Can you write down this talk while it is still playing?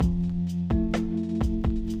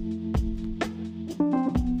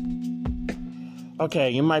Okay,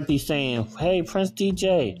 you might be saying, hey, Prince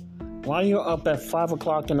DJ, why are you up at 5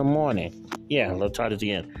 o'clock in the morning? Yeah, let's try this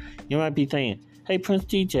again. You might be saying, hey, Prince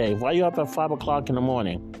DJ, why are you up at 5 o'clock in the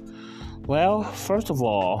morning? Well, first of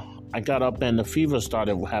all, I got up and the fever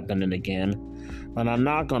started happening again. But I'm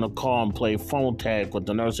not going to call and play phone tag with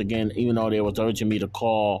the nurse again, even though they was urging me to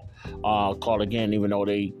call again, even though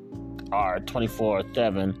they are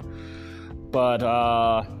 24/7. But,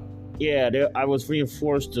 I was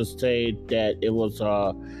reinforced to say that it was,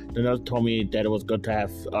 the nurse told me that it was good to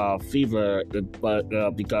have fever, but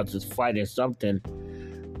because it's fighting something.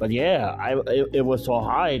 But yeah, it was so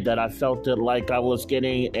high that I felt it like I was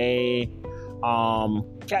getting a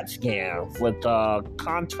CAT scan with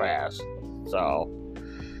contrast. So,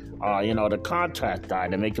 the contrast died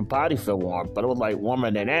to make your body feel warm, but it was like warmer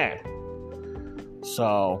than that.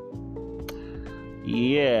 So,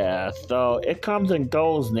 yeah, so it comes and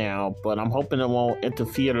goes now, but I'm hoping it won't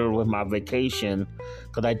interfere with my vacation,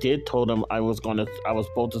 because I did told them I was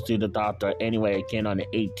supposed to see the doctor anyway again on the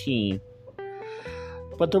 18th.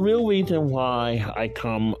 But the real reason why I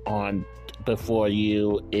come on before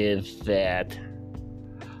you is that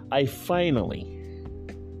I finally,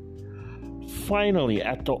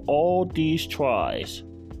 after all these tries,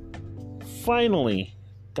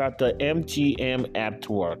 got the MGM app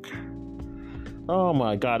to work. Oh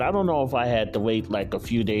my God, I don't know if I had to wait like a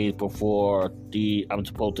few days before I'm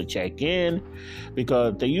supposed to check in,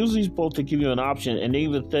 because they're usually supposed to give you an option, and they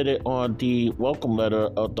even said it on the welcome letter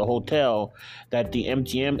of the hotel that the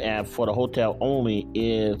MGM app for the hotel only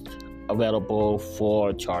is available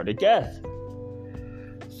for chartered guests.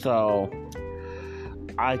 So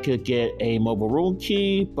I could get a mobile room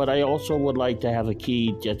key, but I also would like to have a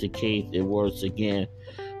key just in case it works again.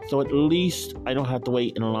 So at least I don't have to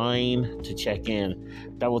wait in line to check in.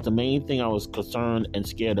 That was the main thing I was concerned and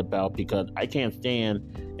scared about, because I can't stand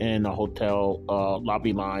in a hotel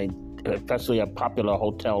lobby line, especially a popular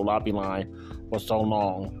hotel lobby line, for so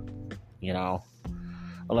long,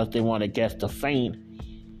 unless they want a guest to faint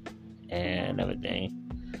and everything.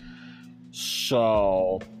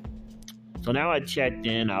 So now I checked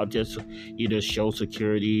in. I'll just either show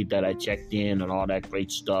security that I checked in and all that great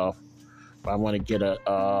stuff. I want to get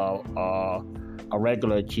a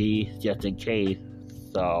regular key just in case.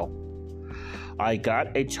 So I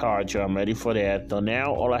got a charger. I'm ready for that. So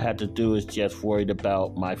now all I had to do is just worried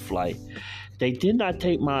about my flight. They did not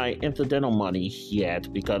take my incidental money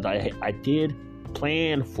yet, because I did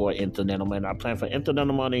plan for incidental money. I planned for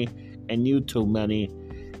incidental money and YouTube money,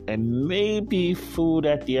 and maybe food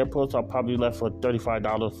at the airport. So I'll probably left for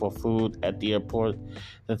 $35 for food at the airport,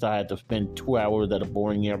 since I had to spend 2 hours at a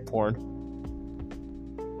boring airport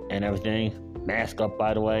and everything. Mask up,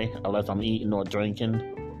 by the way, unless I'm eating or drinking.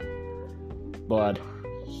 But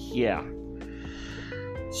yeah,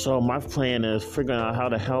 so my plan is figuring out how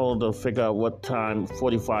the hell to figure out what time,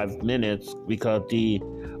 45 minutes, because I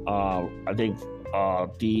think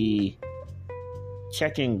the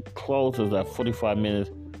check-in closes at 45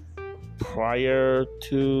 minutes prior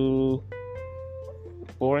to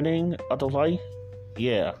boarding of the flight.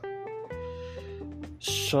 Yeah.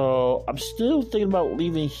 So I'm still thinking about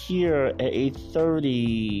leaving here at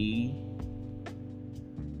 8:30.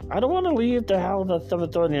 I don't want to leave the house at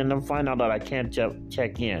 7:30 and then find out that I can't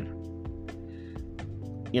check in,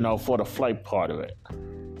 for the flight part of it.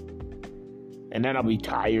 And then I'll be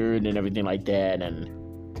tired and everything like that, and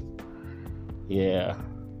yeah.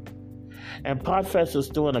 And Podfest is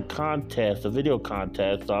doing a video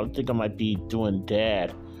contest, so I think I might be doing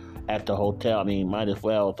that at the hotel. I mean, might as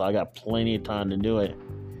well, so I got plenty of time to do it.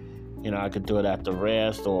 I could do it after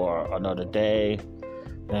rest or another day.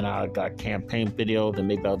 Then I got campaign videos, and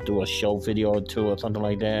maybe I'll do a show video or two or something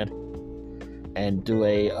like that, and do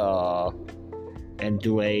a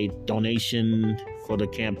donation for the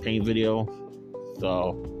campaign video.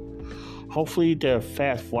 So hopefully they're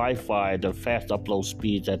fast Wi-Fi, the fast upload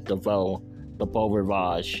speeds at the Beau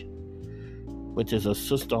Rivage, which is a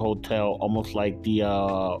sister hotel, almost like the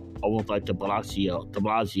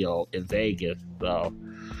Bellagio in Vegas. So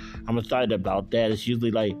I'm excited about that. It's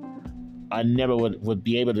usually like I never would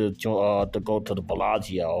be able to go to the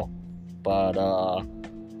Bellagio, but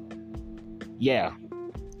yeah.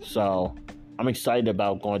 So I'm excited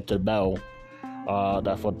about going to the Beau.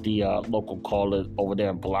 That's what the local call it over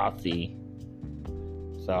there in Bellagio.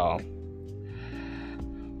 So,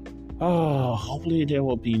 hopefully there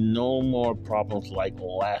will be no more problems like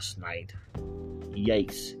last night.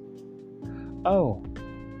 Yikes. Oh,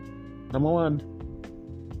 number one,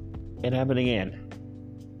 it happened again.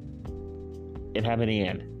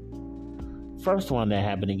 First one that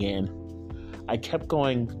happened again, I kept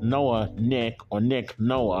going Noah, Nick, or Nick,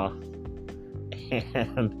 Noah.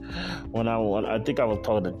 And I think I was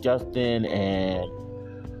talking to Justin, and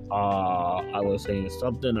I was saying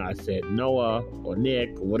something. I said Noah or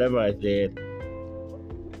Nick or whatever I said.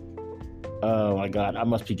 Oh my God, I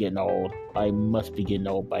must be getting old. I must be getting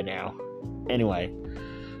old by now. Anyway,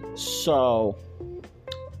 so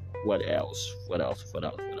what else?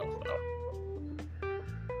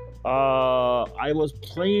 I was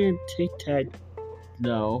playing tic tac.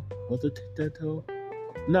 No, was it tic tac toe?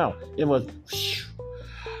 No, it was.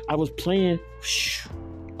 I was playing.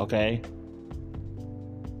 Okay.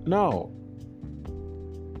 No,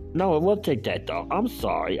 it was tic tac toe. I'm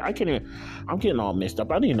sorry. I'm getting all messed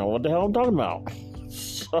up. I didn't know what the hell I'm talking about.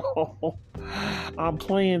 So I'm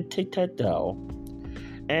playing tic tac toe,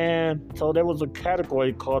 and so there was a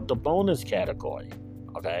category called the bonus category.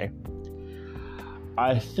 Okay.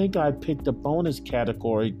 I think I picked the bonus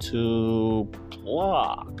category to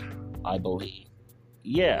block, I believe.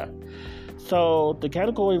 Yeah. So the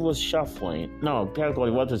category was shuffling. No, category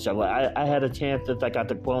wasn't shuffling. I had a chance that I got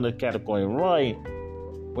the bonus category right,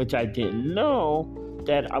 which I didn't know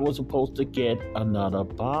that I was supposed to get another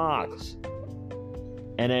box.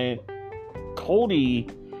 And then Cody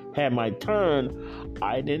had my turn.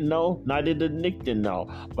 I didn't know, neither did Nick didn't know.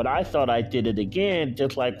 But I thought I did it again,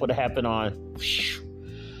 just like what happened on.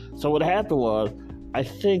 So what happened was, I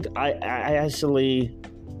think I actually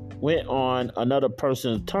went on another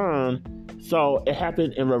person's turn, so it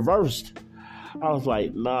happened in reverse. I was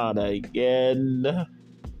like, not again.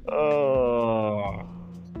 Oh,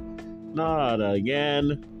 not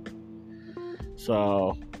again.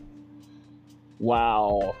 So,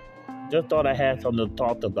 wow. Just thought I had something to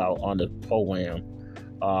talk about on the program.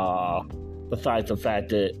 Besides the fact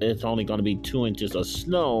that it's only going to be 2 inches of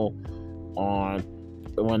snow on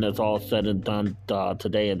when it's all said and done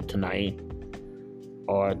today and tonight,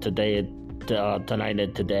 or tonight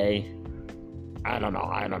and today. I don't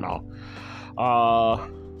know.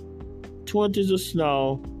 2 inches of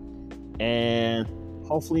snow, and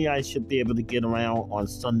hopefully I should be able to get around on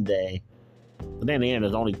Sunday. But then again,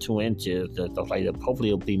 there's only 2 inches and stuff like that. Hopefully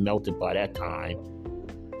it'll be melted by that time.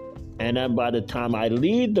 And then by the time I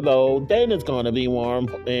leave the road, then it's going to be warm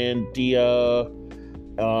in the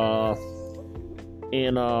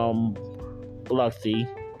Biloxi.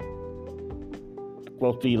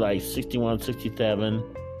 Supposed to be like 61, 67.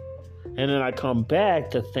 And then I come back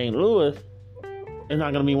to St. Louis. It's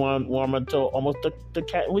not going to be warm until almost the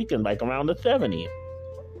cat weekend, like around the 70s.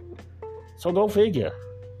 So go figure.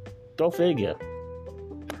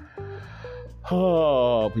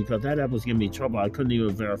 Oh, because that app was giving me trouble. I couldn't even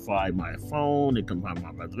verify my phone. It couldn't find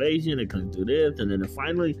my reservation. It couldn't do this. And then it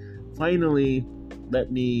finally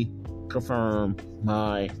let me confirm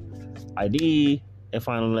my ID. It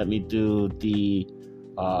finally let me do the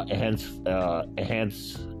enhancement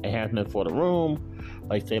for the room.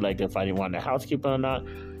 Like say like if I didn't want a housekeeper or not.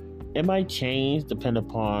 It might change depending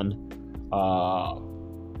upon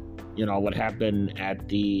what happened at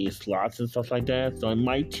the slots and stuff like that. So it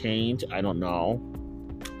might change. I don't know.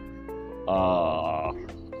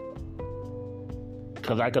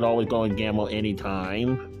 Because I could always go and gamble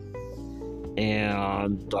anytime.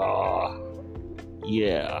 And,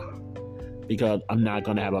 yeah. Because I'm not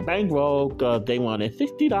going to have a bankroll because they wanted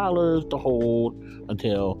 $60 to hold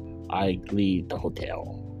until I leave the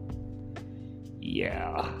hotel.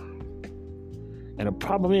 Yeah. And the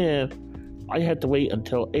problem is, I had to wait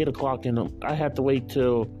until 8 o'clock I had to wait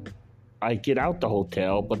till I get out the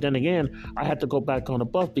hotel. But then again, I had to go back on the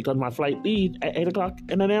bus because my flight leaves at 8 o'clock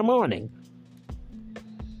in the damn morning.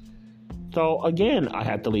 So again, I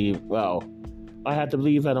had to leave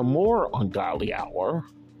at a more ungodly hour.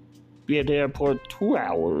 Be at the airport 2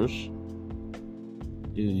 hours.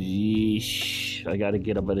 Yeesh. I got to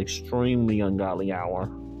get up at an extremely ungodly hour.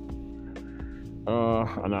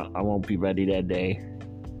 I won't be ready that day.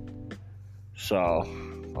 So,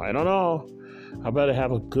 I don't know. I better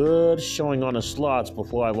have a good showing on the slots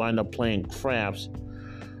before I wind up playing craps.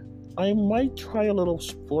 I might try a little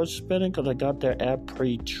sports betting because I got their app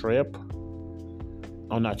pre-trip.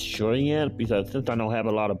 I'm not sure yet because since I don't have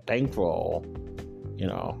a lot of bankroll,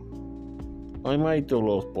 I might do a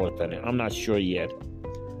little sports betting. I'm not sure yet.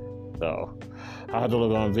 So, I'll have to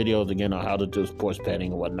look on videos again on how to do sports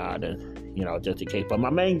betting and whatnot, and, just in case. But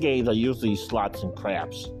my main games are usually slots and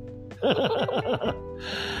craps. Can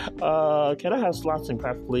I have slots and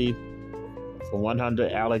craps, please? For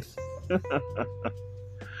 100, Alex.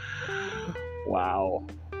 Wow.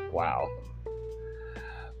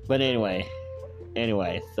 But anyway,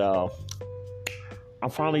 so I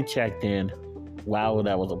finally checked in. Wow,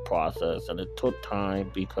 that was a process, and it took time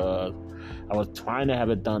because I was trying to have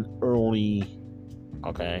it done early.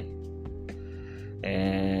 Okay.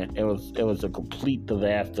 and it was a complete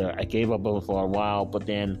disaster. I gave up on it for a while, but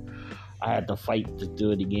then I had to fight to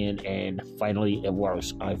do it again, and finally it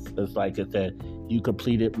works. It's like it said, you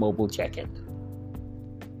completed mobile check-in.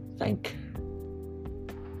 Thank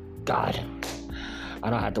God. I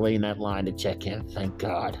don't have to wait in that line to check in. Thank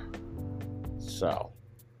God. So,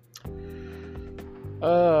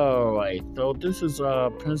 alright. So this is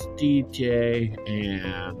Prince DJ,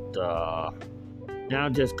 and now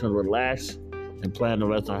I'm just gonna relax and plan the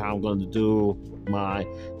rest of how I'm going to do my,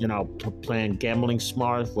 playing gambling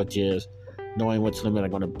smart, which is knowing which limit I'm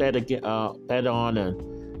going to bet on,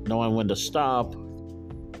 and knowing when to stop.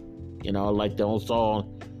 Like the old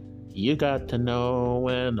song, you got to know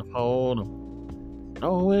when to hold 'em,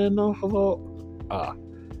 know when to hold.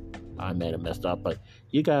 I may have messed up, but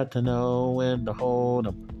you got to know when to hold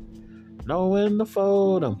 'em, know when to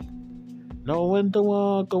fold 'em, know when to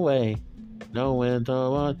walk away, know when to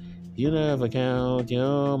run. You never count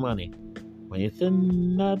your money when you're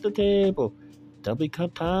sitting at the table. There'll be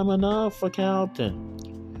time enough for counting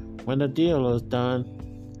when the deal is done.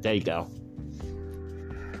 There you go.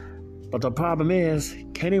 But the problem is,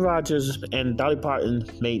 Kenny Rogers and Dolly Parton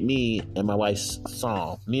made me and my wife's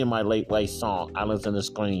song, me and my late wife's song, Islands in the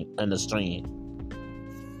Stream.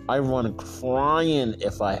 I run crying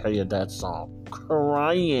if I hear that song.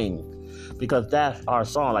 Crying. Because that's our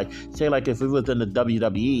song. Like, say, if we was in the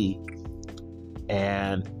WWE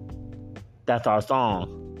and that's our song.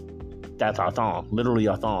 That's our song. Literally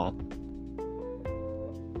our song.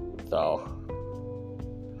 So,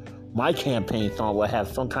 my campaign song will have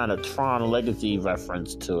some kind of Tron Legacy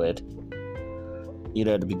reference to it.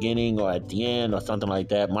 Either at the beginning or at the end or something like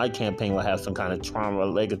that. My campaign will have some kind of Tron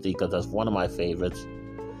Legacy because that's one of my favorites.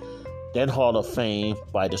 Then Hall of Fame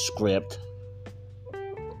by The Script.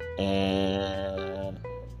 And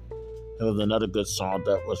it was another good song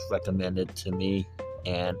that was recommended to me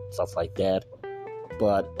and stuff like that.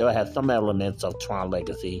 But it had some elements of Tron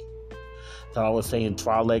Legacy. So I was saying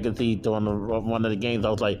Tron Legacy during one of the games. I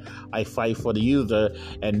was like, I fight for the user,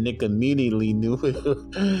 and Nick immediately knew it.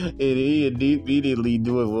 And he immediately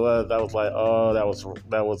knew it was. I was like, oh, that was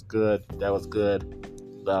good. That was good.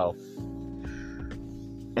 So,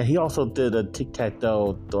 and he also did a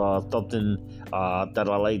tic-tac-toe, something that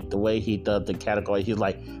I like the way he does the category. He's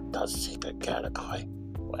like, the secret category.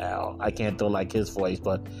 Wow, I can't do like his voice,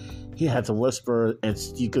 but he had to whisper and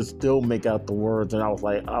you could still make out the words. And I was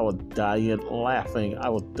like, I was dying laughing. I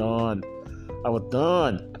was done.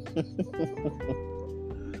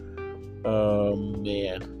 Oh,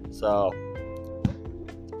 man. So,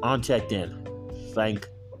 on checked in. Thank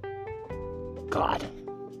God.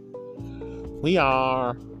 We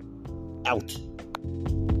are out.